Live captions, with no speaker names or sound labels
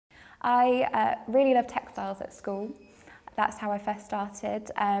I really loved textiles at school. That's how I first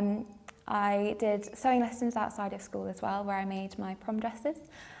started. I did sewing lessons outside of school as well, where I made my prom dresses.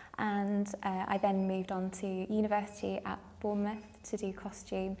 And I then moved on to university at Bournemouth to do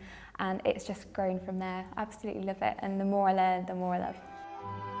costume, and it's just grown from there. I absolutely love it, and the more I learn, the more I love.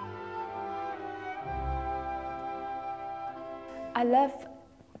 I love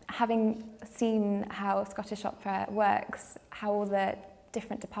having seen how Scottish Opera works, how all the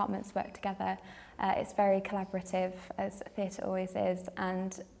different departments work together. It's very collaborative, as theatre always is,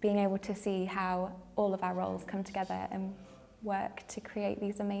 and being able to see how all of our roles come together and work to create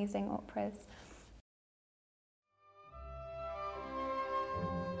these amazing operas.